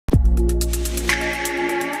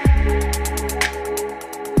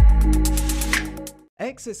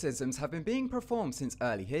Exorcisms have been being performed since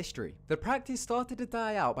early history. The practice started to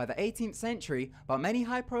die out by the 18th century, but many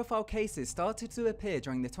high-profile cases started to appear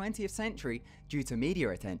during the 20th century due to media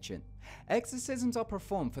attention. Exorcisms are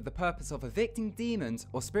performed for the purpose of evicting demons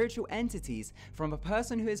or spiritual entities from a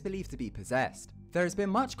person who is believed to be possessed. There has been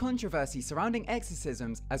much controversy surrounding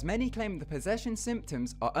exorcisms, as many claim the possession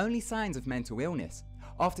symptoms are only signs of mental illness.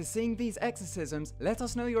 After seeing these exorcisms, let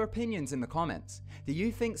us know your opinions in the comments. Do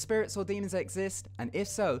you think spirits or demons exist? And if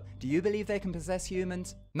so, do you believe they can possess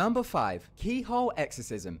humans? Number 5. Keyhole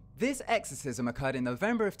Exorcism. This exorcism occurred in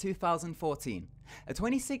November of 2014. A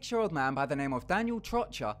 26-year-old man by the name of Daniel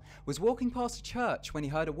Trotcher was walking past a church when he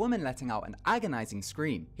heard a woman letting out an agonizing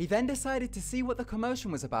scream. He then decided to see what the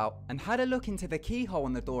commotion was about and had a look into the keyhole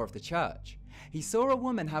on the door of the church. He saw a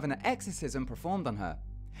woman having an exorcism performed on her.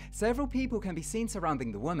 Several people can be seen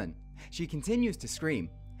surrounding the woman. She continues to scream.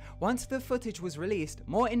 Once the footage was released,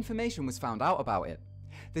 more information was found out about it.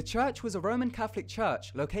 The church was a Roman Catholic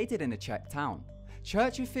church located in a Czech town.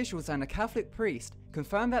 Church officials and a Catholic priest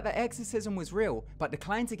confirmed that the exorcism was real but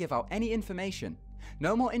declined to give out any information.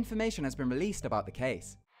 No more information has been released about the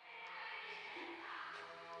case.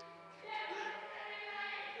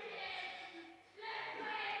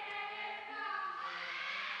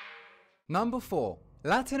 Number 4.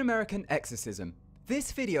 Latin American Exorcism.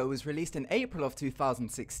 This video was released in April of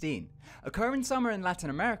 2016. Occurring summer in Latin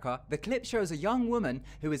America, the clip shows a young woman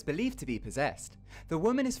who is believed to be possessed. The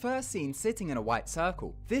woman is first seen sitting in a white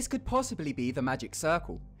circle. This could possibly be the magic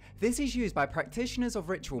circle. This is used by practitioners of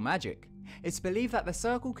ritual magic. It's believed that the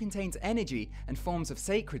circle contains energy and forms of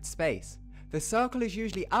sacred space. The circle is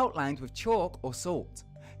usually outlined with chalk or salt.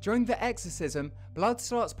 During the exorcism, blood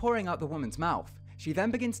starts pouring out the woman's mouth. She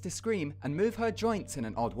then begins to scream and move her joints in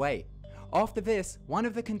an odd way. After this, one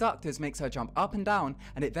of the conductors makes her jump up and down,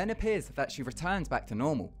 and it then appears that she returns back to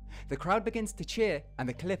normal. The crowd begins to cheer and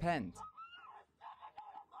the clip ends.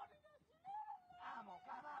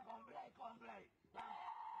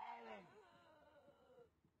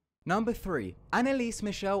 Number 3. Anneliese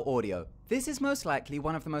Michel audio. This is most likely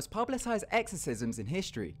one of the most publicized exorcisms in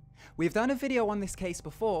history. We've done a video on this case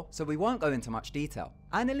before, so we won't go into much detail.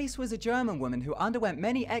 Anneliese was a German woman who underwent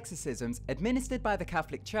many exorcisms administered by the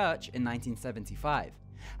Catholic Church in 1975.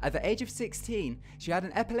 At the age of 16, she had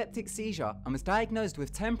an epileptic seizure and was diagnosed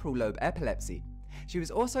with temporal lobe epilepsy. She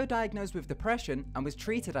was also diagnosed with depression and was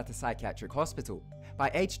treated at a psychiatric hospital.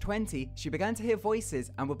 By age 20, she began to hear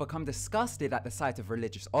voices and would become disgusted at the sight of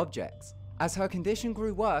religious objects. As her condition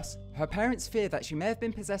grew worse, her parents feared that she may have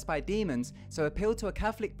been possessed by demons, so appealed to a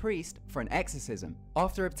Catholic priest for an exorcism.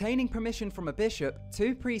 After obtaining permission from a bishop,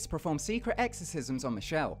 2 priests performed secret exorcisms on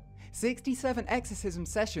Michel. 67 exorcism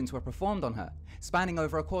sessions were performed on her, spanning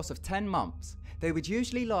over a course of 10 months. They would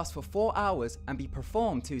usually last for 4 hours and be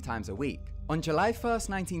performed 2 times a week. On July 1st,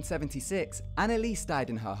 1976, Anneliese died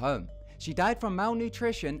in her home. She died from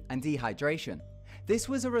malnutrition and dehydration. This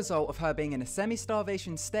was a result of her being in a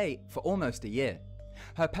semi-starvation state for almost a year.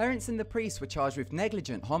 Her parents and the priest were charged with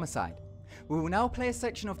negligent homicide. We will now play a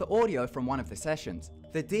section of the audio from one of the sessions.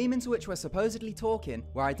 The demons which were supposedly talking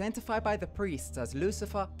were identified by the priests as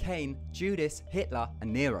Lucifer, Cain, Judas, Hitler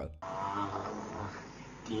and Nero.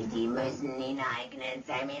 Die müssen in eigenen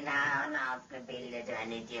Seminaren ausgebildet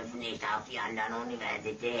werden, die dürfen nicht auf die anderen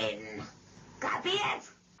Universitäten.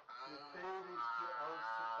 Kapiert?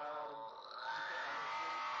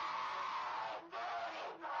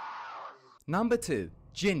 Number 2.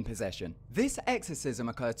 Jinn possession. This exorcism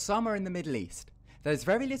occurred somewhere in the Middle East. There is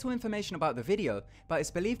very little information about the video, but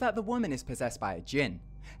it's believed that the woman is possessed by a jinn.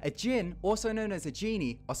 A jinn, also known as a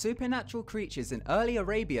genie, are supernatural creatures in early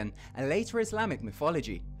Arabian and later Islamic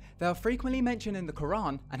mythology. They are frequently mentioned in the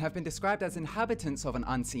Quran and have been described as inhabitants of an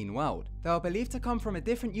unseen world. They are believed to come from a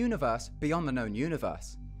different universe beyond the known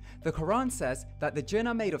universe. The Quran says that the jinn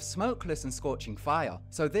are made of smokeless and scorching fire,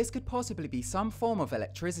 so this could possibly be some form of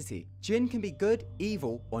electricity. Jinn can be good,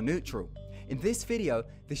 evil, or neutral. In this video,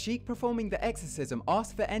 the sheikh performing the exorcism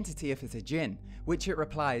asks the entity if it's a jinn, which it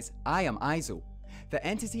replies, "I am Aizel." The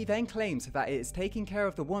entity then claims that it is taking care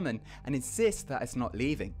of the woman and insists that it's not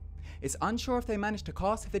leaving. It's unsure if they managed to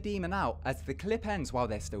cast the demon out, as the clip ends while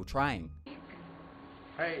they're still trying.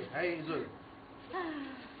 Hey Aizel.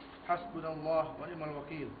 Hasbunallah wa ni'mal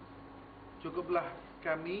wakil. Cukuplah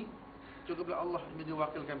kami, cukuplah Allah menjadi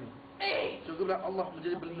wakil kami. Cukuplah Allah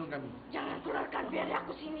menjadi pelindung kami. Jangan keluarkan biar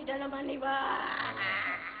aku sini dalam ini, Bang.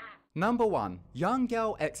 Number 1. Young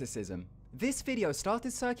girl exorcism. This video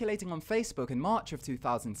started circulating on Facebook in March of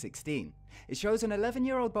 2016. It shows an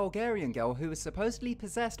 11-year-old Bulgarian girl who is supposedly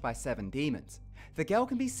possessed by 7 demons. The girl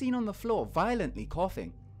can be seen on the floor violently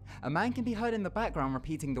coughing. A man can be heard in the background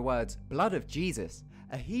repeating the words, "Blood of Jesus."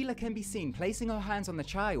 a healer can be seen placing her hands on the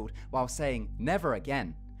child while saying, "Never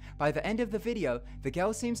again." By the end of the video, the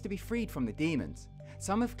girl seems to be freed from the demons.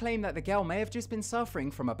 Some have claimed that the girl may have just been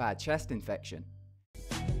suffering from a bad chest infection.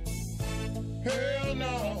 Hell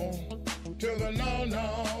no, to the no,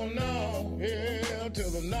 no, no. Hell to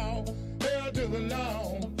the no, hell to the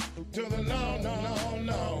no, to the no, no.